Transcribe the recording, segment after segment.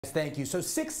Thank you. So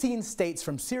 16 states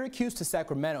from Syracuse to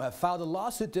Sacramento have filed a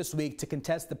lawsuit this week to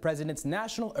contest the president's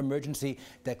national emergency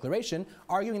declaration,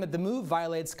 arguing that the move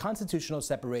violates constitutional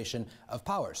separation of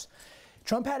powers.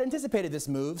 Trump had anticipated this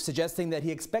move, suggesting that he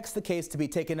expects the case to be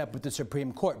taken up with the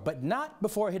Supreme Court, but not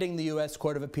before hitting the U.S.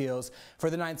 Court of Appeals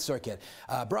for the Ninth Circuit,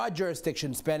 a broad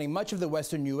jurisdiction spanning much of the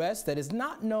western U.S. that is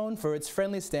not known for its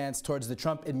friendly stance towards the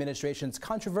Trump administration's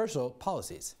controversial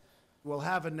policies. We'll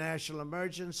have a national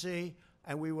emergency,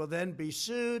 and we will then be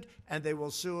sued, and they will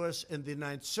sue us in the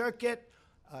Ninth Circuit,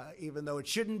 even though it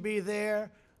shouldn't be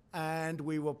there, and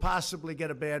we will possibly get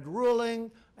a bad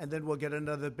ruling, and then we'll get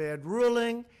another bad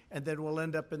ruling, and then we'll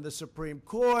end up in the Supreme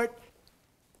Court.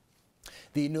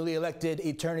 The newly elected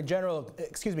Attorney General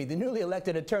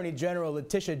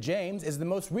Letitia James is the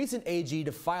most recent AG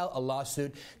to file a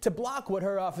lawsuit to block what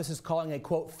her office is calling a,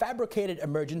 quote, fabricated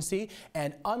emergency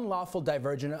and unlawful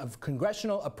diversion of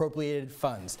congressional appropriated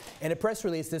funds. In a press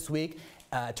release this week,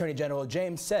 Attorney General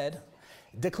James said,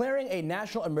 "Declaring a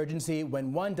national emergency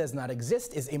when one does not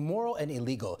exist is immoral and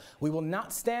illegal. We will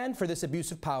not stand for this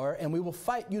abuse of power, and we will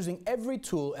fight using every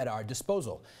tool at our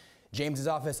disposal." James's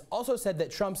office also said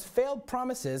that Trump's failed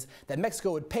promises that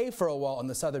Mexico would pay for a wall on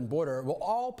the southern border were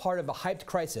all part of a hyped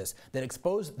crisis that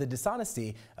exposed the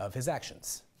dishonesty of his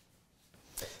actions.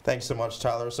 Thanks so much,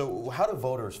 Tyler. So how do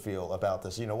voters feel about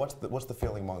this? You know, what's the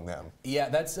feeling among them? Yeah,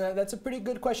 that's a pretty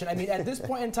good question. I mean, at this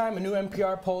point in time, a new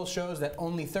NPR poll shows that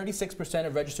only 36%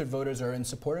 of registered voters are in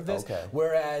support of this,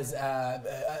 whereas a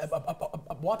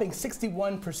whopping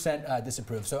 61%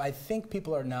 disapprove. So I think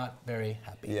people are not very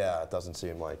happy. Yeah, it doesn't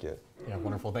seem like it. Yeah,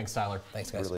 wonderful. Thanks, Tyler. Thanks, guys.